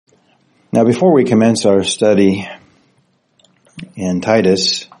Now, before we commence our study in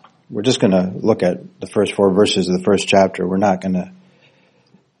Titus, we're just going to look at the first 4 verses of the first chapter. We're not going to,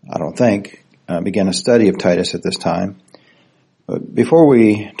 I don't think, begin a study of Titus at this time. But before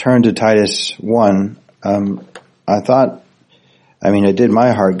we turn to Titus 1, it did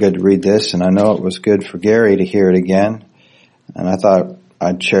my heart good to read this, and I know it was good for Gary to hear it again, and I thought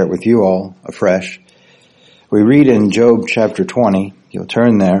I'd share it with you all afresh. We read in Job chapter 20, you'll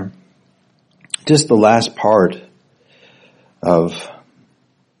turn there, just the last part of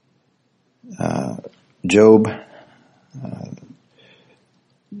Job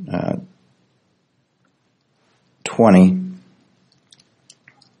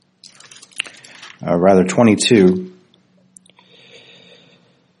 22.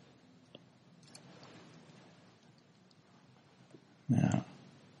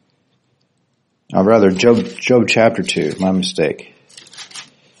 Job chapter 2, my mistake.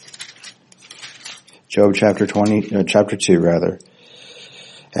 Job chapter 2 rather.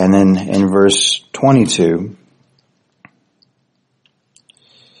 And then in verse 22,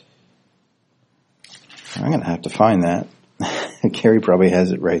 I'm going to have to find that. Carrie probably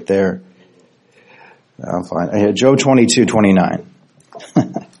has it right there. I'll find it. Job 22:29.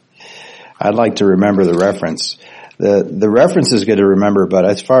 I'd like to remember the reference. The reference is good to remember, but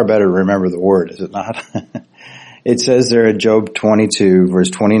it's far better to remember the word, is it not? It says there in Job 22, verse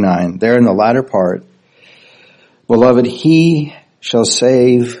 29, there in the latter part, beloved, he shall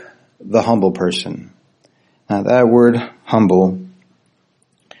save the humble person. Now that word humble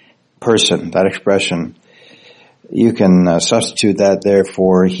person, that expression, you can substitute that there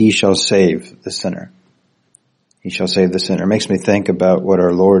for he shall save the sinner. He shall save the sinner. It makes me think about what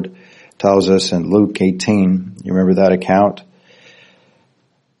our Lord tells us in Luke 18. You remember that account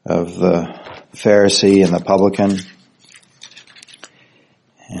of the Pharisee and the publican?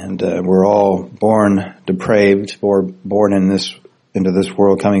 And we're all born depraved, or born into this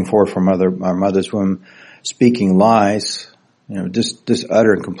world, coming forth from our mother's womb, speaking lies. Just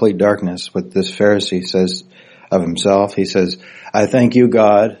utter and complete darkness. What this Pharisee says of himself, he says, "I thank you,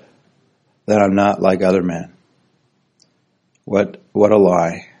 God, that I'm not like other men." What a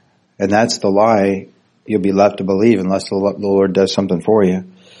lie! And that's the lie you'll be left to believe unless the Lord does something for you.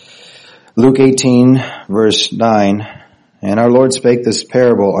 Luke 18, verse 9. And our Lord spake this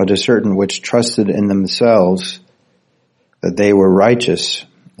parable unto certain which trusted in themselves that they were righteous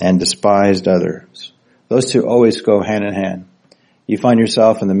and despised others. Those two always go hand in hand. You find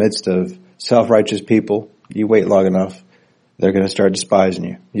yourself in the midst of self-righteous people, you wait long enough, they're going to start despising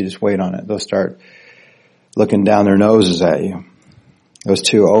you. You just wait on it. They'll start looking down their noses at you. Those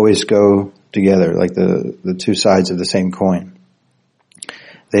two always go together like the two sides of the same coin.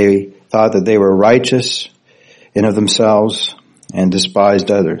 They thought that they were righteous in of themselves and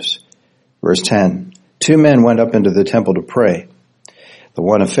despised others. Verse 10, 2 men went up into the temple to pray, the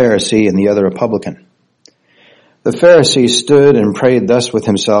one a Pharisee and the other a publican. The Pharisee stood and prayed thus with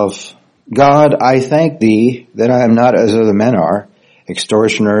himself, God, I thank thee that I am not as other men are,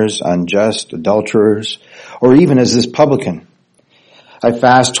 extortioners, unjust, adulterers, or even as this publican. I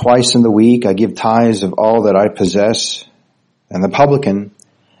fast twice in the week, I give tithes of all that I possess. And the publican,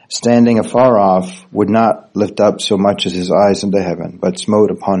 standing afar off, would not lift up so much as his eyes into heaven, but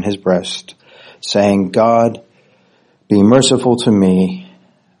smote upon his breast, saying, God, be merciful to me,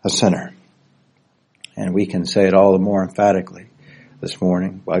 a sinner. And we can say it all the more emphatically this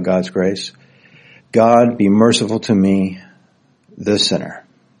morning, by God's grace. God, be merciful to me, the sinner,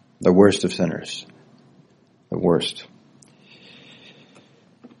 the worst of sinners, the worst.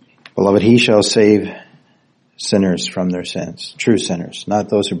 Beloved, he shall save sinners from their sins, true sinners, not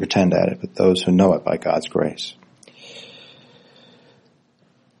those who pretend at it, but those who know it by God's grace.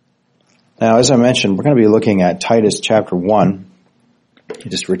 Now, as I mentioned, we're going to be looking at Titus chapter 1.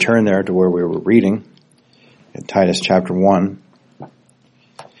 You just return there to where we were reading, at Titus chapter 1.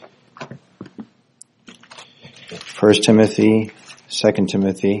 1 Timothy, 2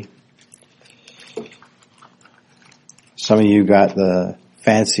 Timothy. Some of you got the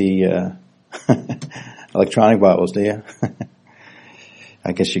fancy electronic Bibles, do you?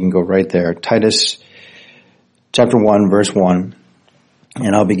 I guess you can go right there. Titus chapter 1, verse 1.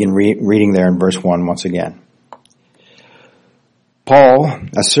 And I'll begin reading there in verse 1 once again. Paul,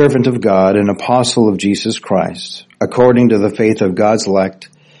 a servant of God, an apostle of Jesus Christ, according to the faith of God's elect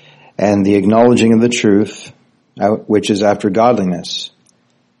and the acknowledging of the truth, which is after godliness,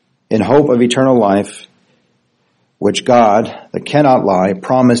 in hope of eternal life, which God, that cannot lie,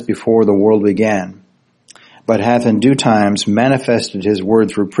 promised before the world began, but hath in due times manifested his word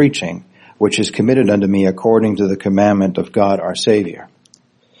through preaching, which is committed unto me according to the commandment of God our Savior,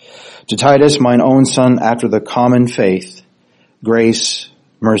 To Titus, mine own son, after the common faith, grace,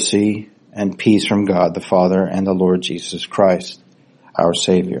 mercy, and peace from God the Father and the Lord Jesus Christ, our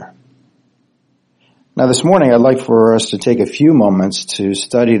Savior. Now this morning I'd like for us to take a few moments to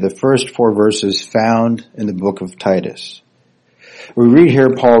study the first 4 verses found in the book of Titus. We read here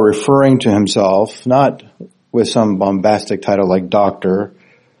Paul referring to himself, not with some bombastic title like doctor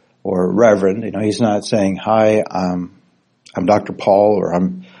or reverend. He's not saying, hi, I'm Dr. Paul or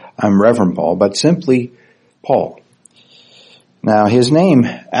I'm Reverend Paul, but simply Paul. Now his name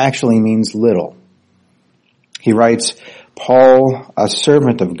actually means little. He writes, Paul, a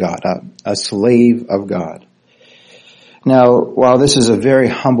servant of God, a slave of God. Now, while this is a very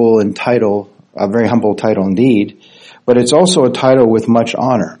humble title indeed, but it's also a title with much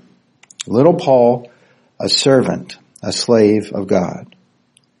honor. Little Paul, a servant, a slave of God.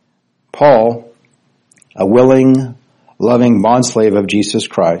 Paul, a willing, loving bondslave of Jesus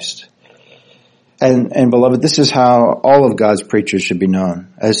Christ. And beloved, this is how all of God's preachers should be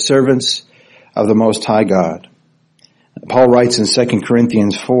known, as servants of the Most High God. Paul writes in 2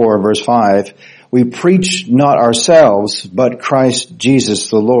 Corinthians 4, verse 5, we preach not ourselves, but Christ Jesus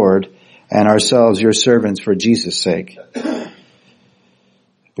the Lord, and ourselves your servants for Jesus' sake.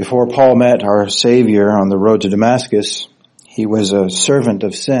 Before Paul met our Savior on the road to Damascus, he was a servant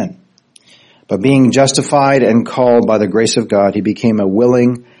of sin. But being justified and called by the grace of God, he became a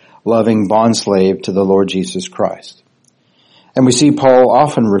willing, loving bondslave to the Lord Jesus Christ. And we see Paul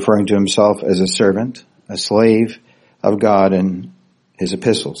often referring to himself as a servant, a slave of God in his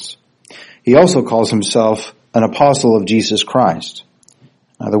epistles. He also calls himself an apostle of Jesus Christ.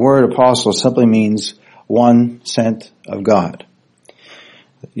 Now the word apostle simply means one sent of God.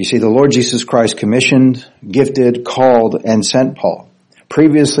 You see, the Lord Jesus Christ commissioned, gifted, called, and sent Paul,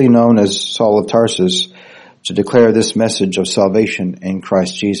 previously known as Saul of Tarsus, to declare this message of salvation in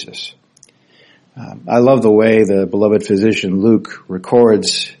Christ Jesus. I love the way the beloved physician Luke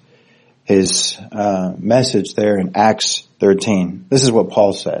records his message there in Acts 13. This is what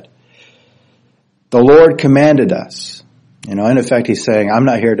Paul said. The Lord commanded us. In effect, he's saying, I'm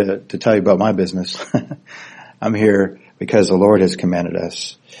not here to tell you about my business. I'm here because the Lord has commanded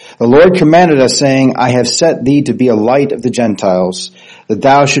us. The Lord commanded us, saying, I have set thee to be a light of the Gentiles, that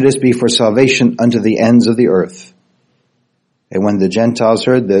thou shouldest be for salvation unto the ends of the earth. And when the Gentiles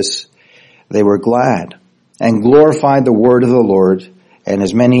heard this, they were glad and glorified the word of the Lord, and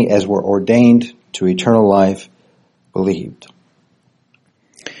as many as were ordained to eternal life believed.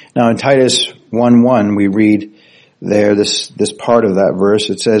 Now in Titus 1:1 we read there this part of that verse.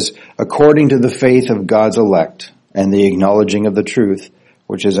 It says, according to the faith of God's elect and the acknowledging of the truth,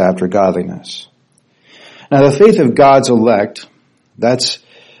 which is after godliness. Now the faith of God's elect, that's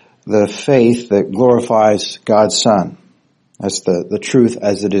the faith that glorifies God's Son. That's the truth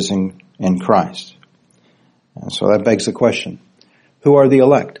as it is in Christ. And so that begs the question, who are the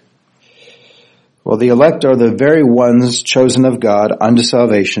elect? Well, the elect are the very ones chosen of God unto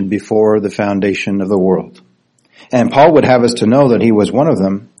salvation before the foundation of the world. And Paul would have us to know that he was one of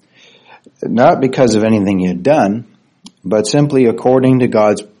them, not because of anything he had done, but simply according to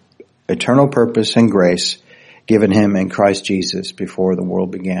God's eternal purpose and grace given him in Christ Jesus before the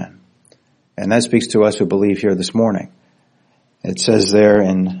world began. And that speaks to us who believe here this morning. It says there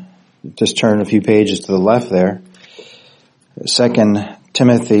just turn a few pages to the left there, 2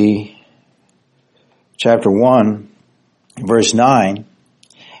 Timothy chapter 1, verse 9,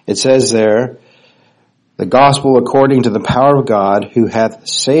 it says there, the gospel according to the power of God who hath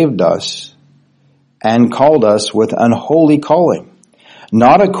saved us and called us with unholy calling,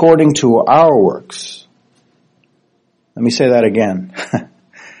 not according to our works. Let me say that again.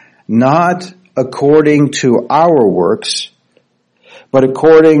 Not according to our works, but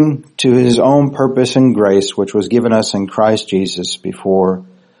according to his own purpose and grace, which was given us in Christ Jesus before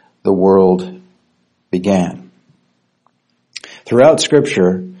the world began. Throughout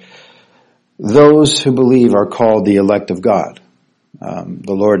Scripture, those who believe are called the elect of God.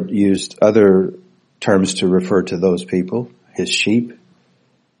 The Lord used other terms to refer to those people, his sheep,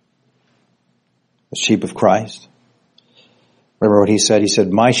 the sheep of Christ. Remember what he said? He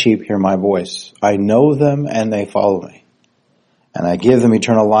said, my sheep hear my voice. I know them and they follow me. And I give them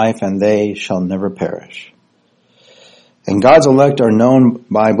eternal life and they shall never perish. And God's elect are known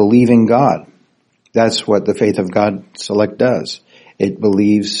by believing God. That's what the faith of God's elect does. It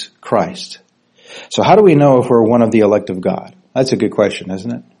believes Christ. So how do we know if we're one of the elect of God? That's a good question,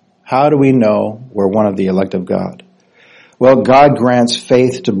 isn't it? How do we know we're one of the elect of God? Well, God grants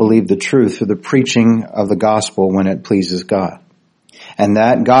faith to believe the truth through the preaching of the gospel when it pleases God. And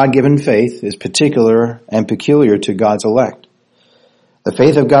that God-given faith is particular and peculiar to God's elect. The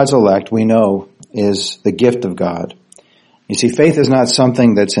faith of God's elect, we know, is the gift of God. You see, faith is not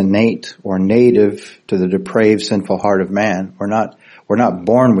something that's innate or native to the depraved, sinful heart of man. We're not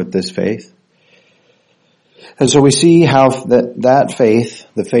born with this faith. And so we see how that faith,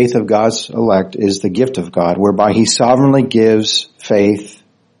 the faith of God's elect, is the gift of God, whereby he sovereignly gives faith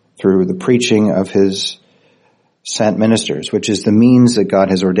through the preaching of his sent ministers, which is the means that God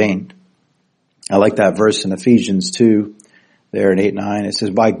has ordained. I like that verse in Ephesians 2, there in 8-9. It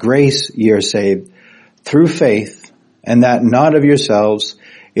says, by grace ye are saved through faith, and that not of yourselves,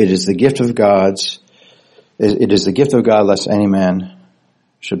 it is the gift of God, lest any man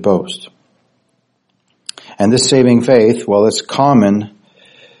should boast. And this saving faith, well, it's common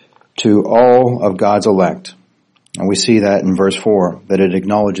to all of God's elect. And we see that in verse 4, that it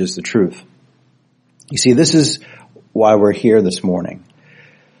acknowledges the truth. You see, this is why we're here this morning.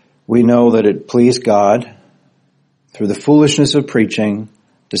 We know that it pleased God through the foolishness of preaching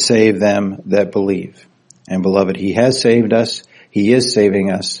to save them that believe. And beloved, he has saved us, he is saving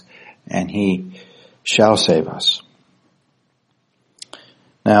us, and he shall save us.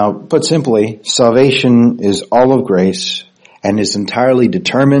 Now, put simply, salvation is all of grace and is entirely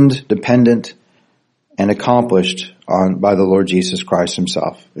determined, dependent, and accomplished by the Lord Jesus Christ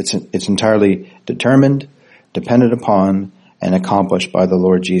himself. It's entirely determined, dependent upon, and accomplished by the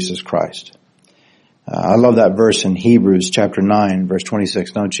Lord Jesus Christ. I love that verse in Hebrews chapter 9, verse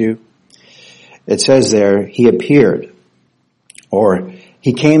 26, don't you? It says there, he appeared, or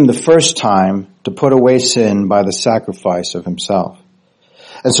he came the first time to put away sin by the sacrifice of himself.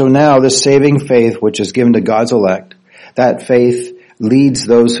 And so now this saving faith which is given to God's elect, that faith leads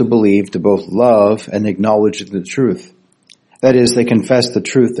those who believe to both love and acknowledge the truth. That is, they confess the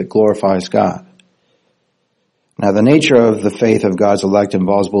truth that glorifies God. Now, the nature of the faith of God's elect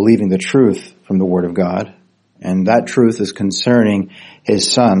involves believing the truth from the Word of God, and that truth is concerning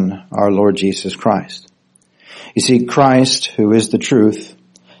his Son, our Lord Jesus Christ. You see, Christ, who is the truth,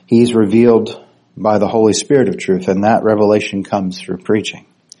 he's revealed by the Holy Spirit of truth, and that revelation comes through preaching.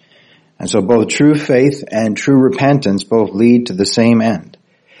 And so both true faith and true repentance both lead to the same end.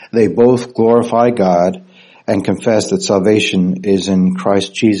 They both glorify God and confess that salvation is in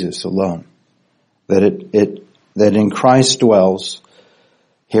Christ Jesus alone. That in Christ dwells,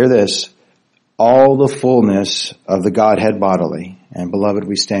 hear this, all the fullness of the Godhead bodily. And beloved,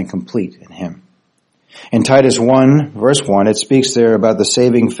 we stand complete in him. In Titus 1, verse 1, it speaks there about the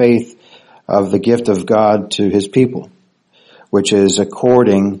saving faith of the gift of God to his people, which is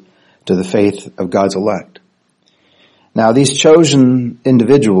according to the faith of God's elect. Now, these chosen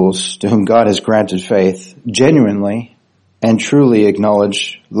individuals to whom God has granted faith genuinely and truly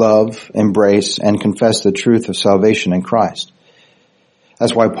acknowledge, love, embrace, and confess the truth of salvation in Christ.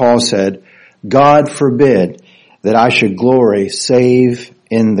 That's why Paul said, God forbid that I should glory save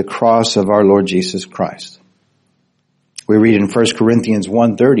in the cross of our Lord Jesus Christ. We read in 1 Corinthians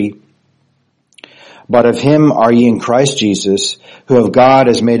 1:30, but of him are ye in Christ Jesus, who of God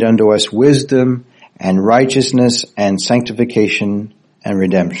has made unto us wisdom and righteousness and sanctification and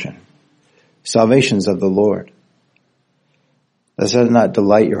redemption. Salvation's of the Lord. Does that not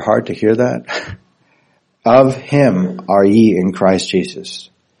delight your heart to hear that? Of him are ye in Christ Jesus.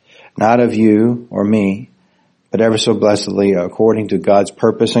 Not of you or me, but ever so blessedly, according to God's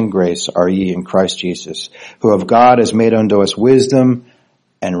purpose and grace, are ye in Christ Jesus, who of God has made unto us wisdom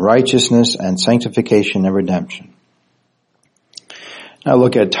and righteousness and sanctification and redemption. Now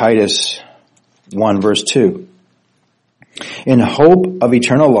look at Titus 1 verse 2. In hope of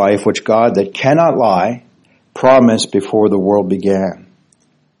eternal life, which God that cannot lie, promised before the world began.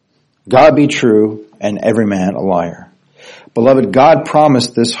 God be true and every man a liar. Beloved, God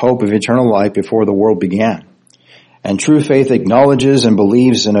promised this hope of eternal life before the world began. And true faith acknowledges and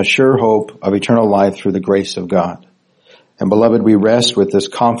believes in a sure hope of eternal life through the grace of God. And beloved, we rest with this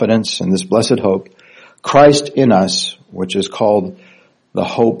confidence and this blessed hope, Christ in us, which is called the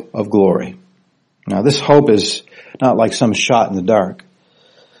hope of glory. Now, this hope is not like some shot in the dark.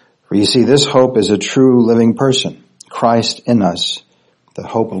 For you see, this hope is a true living person, Christ in us, the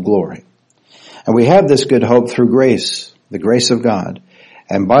hope of glory. And we have this good hope through grace, the grace of God.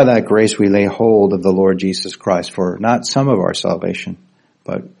 And by that grace we lay hold of the Lord Jesus Christ for not some of our salvation,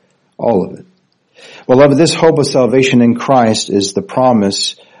 but all of it. Beloved, this hope of salvation in Christ is the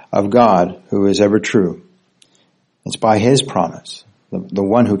promise of God who is ever true. It's by his promise, the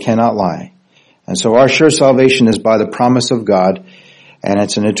one who cannot lie. And so our sure salvation is by the promise of God, and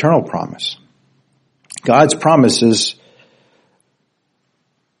it's an eternal promise. God's promises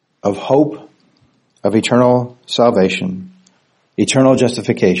of hope, of eternal salvation, eternal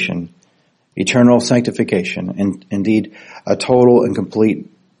justification, eternal sanctification, and indeed a total and complete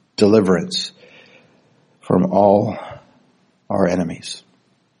deliverance from all our enemies.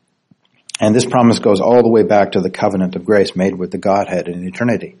 And this promise goes all the way back to the covenant of grace made with the Godhead in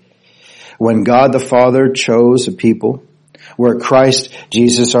eternity. When God the Father chose a people, where Christ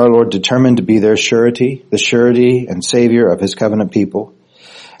Jesus our Lord determined to be their surety, the surety and Savior of his covenant people,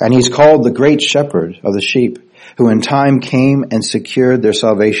 and he's called the great shepherd of the sheep, who in time came and secured their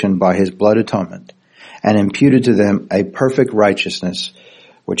salvation by his blood atonement, and imputed to them a perfect righteousness,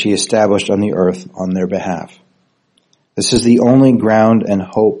 which he established on the earth on their behalf. This is the only ground and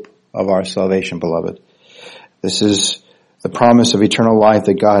hope of our salvation, beloved. This is the promise of eternal life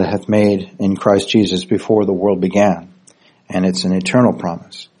that God hath made in Christ Jesus before the world began, and it's an eternal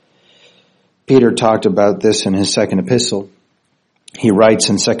promise. Peter talked about this in his second epistle. He writes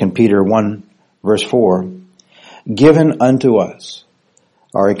in 2 Peter 1 verse 4, "Given unto us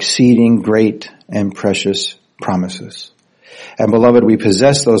are exceeding great and precious promises." And beloved, we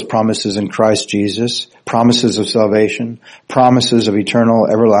possess those promises in Christ Jesus, promises of salvation, promises of eternal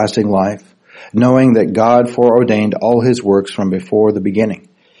everlasting life, knowing that God foreordained all his works from before the beginning.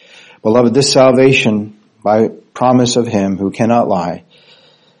 Beloved, this salvation by promise of him who cannot lie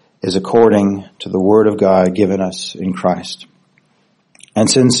is according to the word of God given us in Christ. And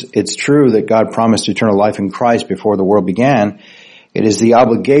since it's true that God promised eternal life in Christ before the world began, it is the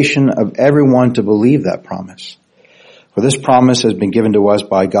obligation of everyone to believe that promise. For this promise has been given to us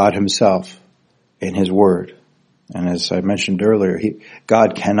by God himself in his word. And as I mentioned earlier,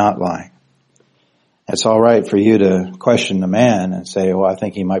 God cannot lie. It's all right for you to question the man and say, well, I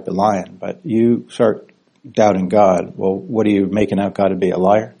think he might be lying. But you start doubting God. Well, what are you making out God to be, a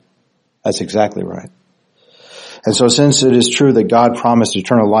liar? That's exactly right. And so since it is true that God promised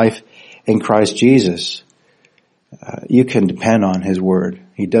eternal life in Christ Jesus, you can depend on his word.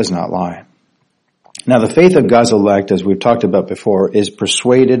 He does not lie. Now the faith of God's elect, as we've talked about before, is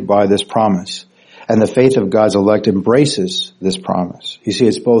persuaded by this promise. And the faith of God's elect embraces this promise. You see,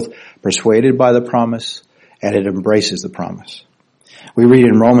 it's both persuaded by the promise and it embraces the promise. We read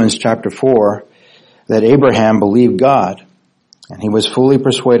in Romans chapter 4 that Abraham believed God, and he was fully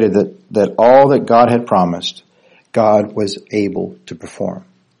persuaded that all that God had promised, God was able to perform.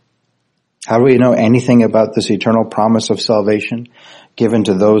 How do we know anything about this eternal promise of salvation given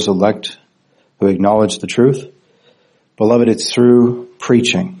to those elect who acknowledge the truth? Beloved, it's through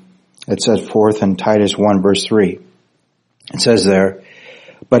preaching. It's set forth in Titus 1 verse 3. It says there,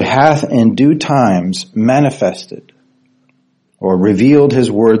 "But hath in due times manifested," or revealed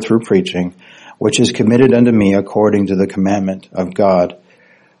his word through preaching, "which is committed unto me according to the commandment of God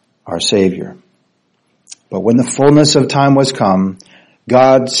our Savior. But when the fullness of time was come,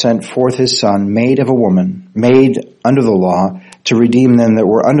 God sent forth his Son, made of a woman, made under the law, to redeem them that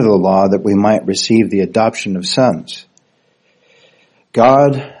were under the law, that we might receive the adoption of sons."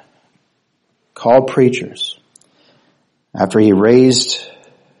 God called preachers after he raised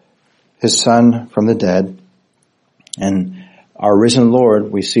his Son from the dead, and our risen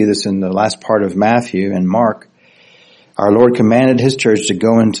Lord, we see this in the last part of Matthew and Mark, our Lord commanded his church to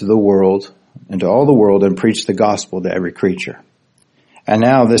go into the world, into all the world, and preach the gospel to every creature. And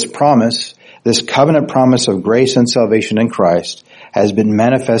now this promise, this covenant promise of grace and salvation in Christ, has been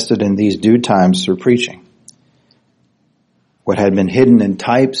manifested in these due times through preaching. What had been hidden in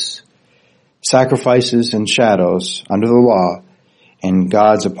types, sacrifices, and shadows under the law in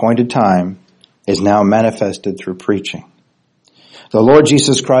God's appointed time is now manifested through preaching. The Lord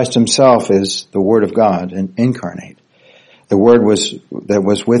Jesus Christ himself is the Word of God and incarnate. The Word that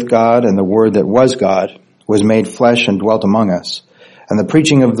was with God, and the Word that was God was made flesh and dwelt among us. And the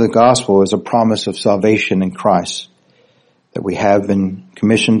preaching of the gospel is a promise of salvation in Christ that we have been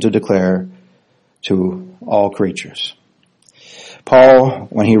commissioned to declare to all creatures. Paul,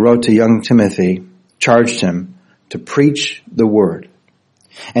 when he wrote to young Timothy, charged him to preach the word.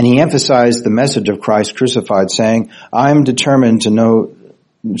 And he emphasized the message of Christ crucified, saying, "I am determined to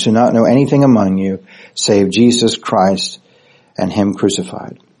not know anything among you save Jesus Christ and him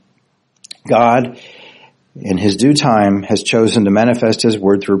crucified." God, in his due time, has chosen to manifest his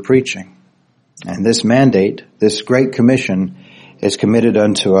word through preaching. And this mandate, this great commission, is committed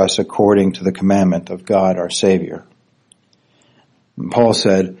unto us according to the commandment of God our Savior. And Paul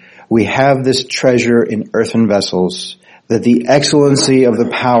said, "We have this treasure in earthen vessels, that the excellency of the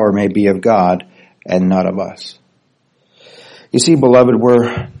power may be of God and not of us." You see, beloved,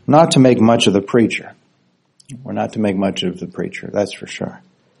 we're not to make much of the preacher. We're not to make much of the preacher, that's for sure.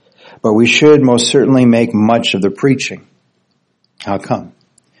 But we should most certainly make much of the preaching. How come?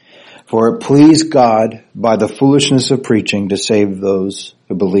 For it pleased God by the foolishness of preaching to save those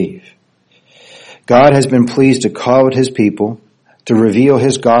who believe. God has been pleased to call out his people, to reveal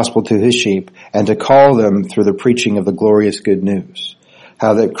his gospel to his sheep, and to call them through the preaching of the glorious good news,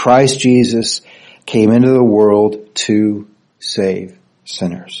 how that Christ Jesus came into the world to save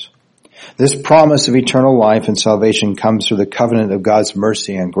sinners. This promise of eternal life and salvation comes through the covenant of God's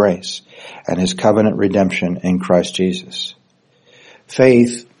mercy and grace and his covenant redemption in Christ Jesus.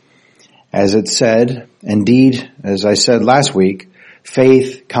 Faith, as it said, indeed, as I said last week,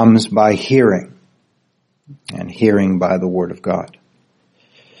 faith comes by hearing, and hearing by the word of God.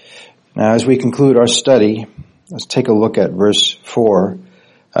 Now, as we conclude our study, let's take a look at verse 4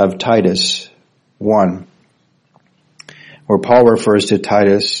 of Titus 1, where Paul refers to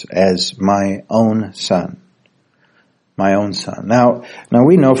Titus as my own son. My own son. Now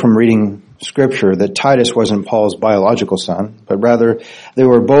we know from reading Scripture that Titus wasn't Paul's biological son, but rather they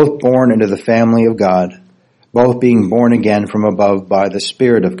were both born into the family of God, both being born again from above by the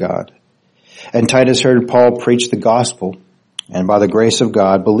Spirit of God. And Titus heard Paul preach the gospel, and by the grace of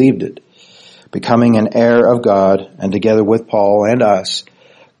God believed it, becoming an heir of God, and together with Paul and us,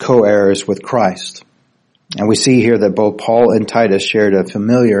 co-heirs with Christ. And we see here that both Paul and Titus shared a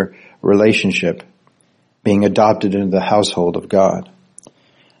familiar relationship, being adopted into the household of God.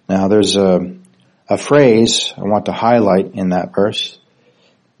 Now there's a phrase I want to highlight in that verse.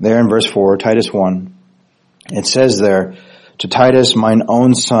 There in verse 4, Titus 1, it says there, to Titus, mine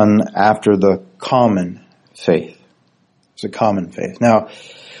own son, after the common faith. It's a common faith. Now,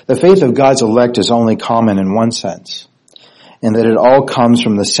 the faith of God's elect is only common in one sense, in that it all comes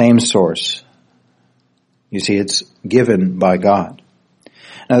from the same source. You see, it's given by God.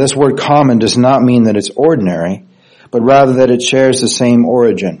 Now, this word common does not mean that it's ordinary, but rather that it shares the same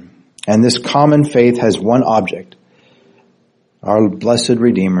origin. And this common faith has one object, our blessed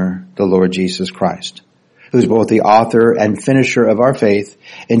Redeemer, the Lord Jesus Christ, who's both the author and finisher of our faith.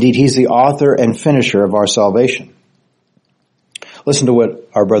 Indeed, he's the author and finisher of our salvation. Listen to what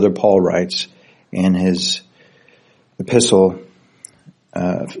our brother Paul writes in his epistle,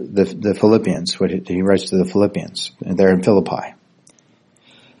 the Philippians, what he writes to the Philippians, there in Philippi.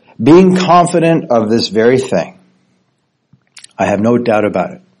 Being confident of this very thing, I have no doubt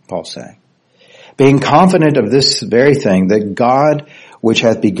about it, Paul's saying. Being confident of this very thing, that God, which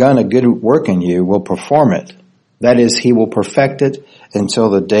hath begun a good work in you, will perform it. That is, he will perfect it until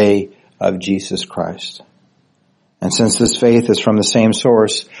the day of Jesus Christ. And since this faith is from the same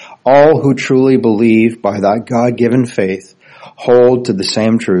source, all who truly believe by that God-given faith hold to the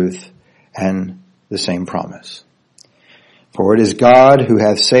same truth and the same promise. For it is God who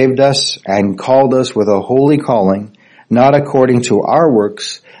hath saved us and called us with a holy calling, not according to our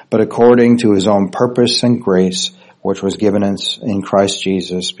works, but according to his own purpose and grace, which was given us in Christ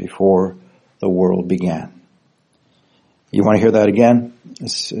Jesus before the world began. You want to hear that again?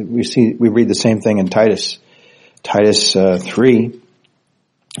 We read the same thing in Titus 3.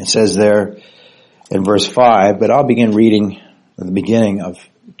 It says there in verse 5, but I'll begin reading at the beginning of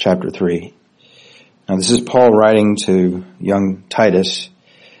chapter 3. Now this is Paul writing to young Titus,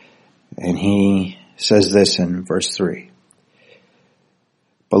 and he says this in verse 3.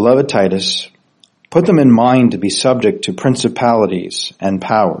 Beloved Titus, put them in mind to be subject to principalities and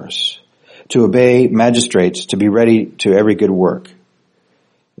powers, to obey magistrates, to be ready to every good work.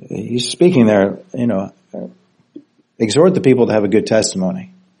 He's speaking there, exhort the people to have a good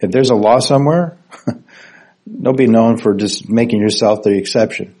testimony. If there's a law somewhere, don't be known for just making yourself the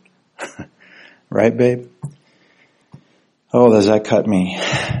exception. Right, babe? Oh, does that cut me?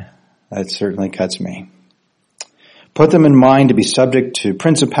 That certainly cuts me. Put them in mind to be subject to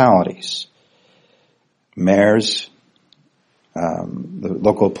principalities, mayors, the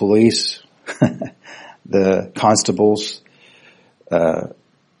local police, the constables.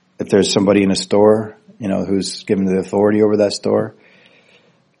 If there's somebody in a store, who's given the authority over that store,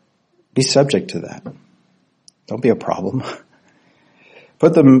 be subject to that. Don't be a problem.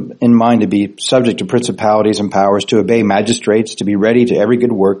 Put them in mind to be subject to principalities and powers, to obey magistrates, to be ready to every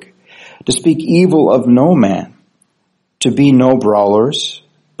good work, to speak evil of no man, to be no brawlers,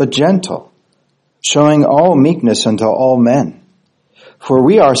 but gentle, showing all meekness unto all men. For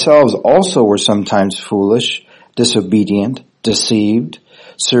we ourselves also were sometimes foolish, disobedient, deceived,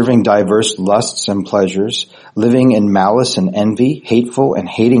 serving diverse lusts and pleasures, living in malice and envy, hateful and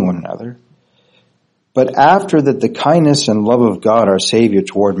hating one another. But after that the kindness and love of God our Savior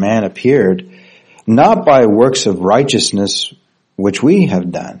toward man appeared, not by works of righteousness which we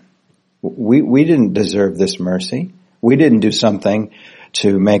have done. We didn't deserve this mercy. We didn't do something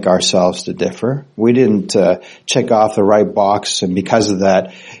to make ourselves to differ. We didn't check off the right box, and because of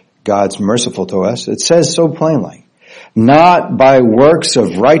that, God's merciful to us. It says so plainly. not by works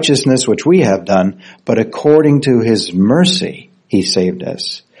of righteousness which we have done, but according to his mercy he saved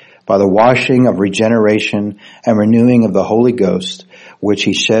us, by the washing of regeneration and renewing of the Holy Ghost, which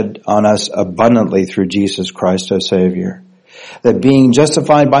he shed on us abundantly through Jesus Christ our Savior, that being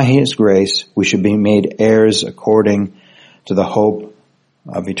justified by his grace, we should be made heirs according to the hope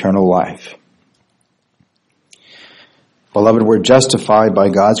of eternal life. Beloved, we're justified by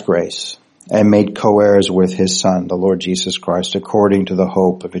God's grace and made co-heirs with his Son, the Lord Jesus Christ, according to the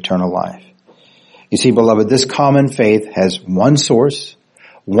hope of eternal life. You see, beloved, this common faith has one source,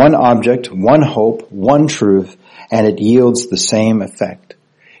 one object, one hope, one truth, and it yields the same effect.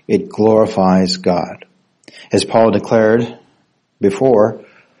 It glorifies God. As Paul declared before,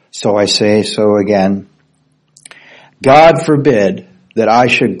 so I say so again, God forbid that I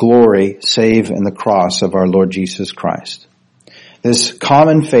should glory save in the cross of our Lord Jesus Christ. This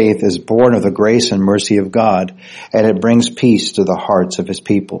common faith is born of the grace and mercy of God, and it brings peace to the hearts of his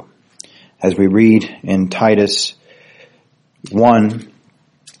people. As we read in Titus 1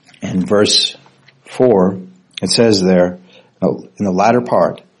 and verse 4, it says there, in the latter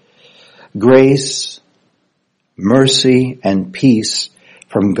part, grace, mercy, and peace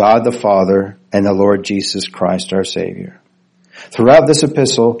from God the Father and the Lord Jesus Christ our Savior. Throughout this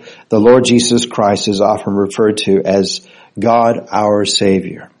epistle, the Lord Jesus Christ is often referred to as God our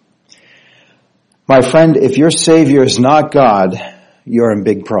Savior. My friend, if your Savior is not God, you're in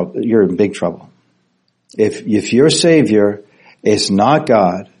big trouble. If your Savior is not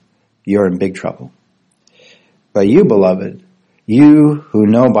God, you're in big trouble. But you, beloved, you who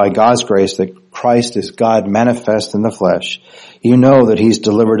know by God's grace that Christ is God manifest in the flesh, you know that he's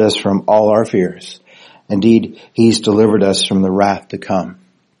delivered us from all our fears. Indeed, he's delivered us from the wrath to come.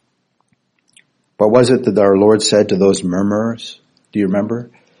 What was it that our Lord said to those murmurers? Do you remember?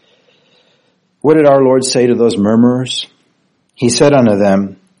 What did our Lord say to those murmurers? He said unto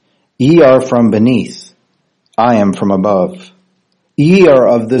them, Ye are from beneath, I am from above. Ye are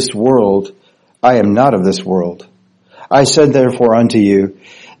of this world, I am not of this world. I said therefore unto you,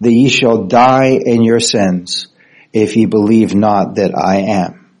 that ye shall die in your sins, if ye believe not that I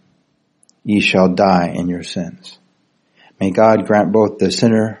am. Ye shall die in your sins. May God grant both the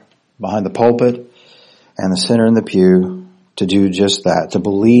sinner behind the pulpit and the sinner in the pew to do just that, to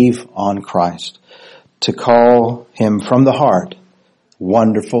believe on Christ, to call him from the heart,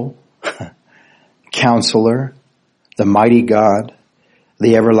 Wonderful, Counselor, the Mighty God,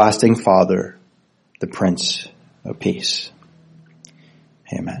 the Everlasting Father, the Prince of Peace.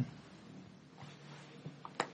 Amen.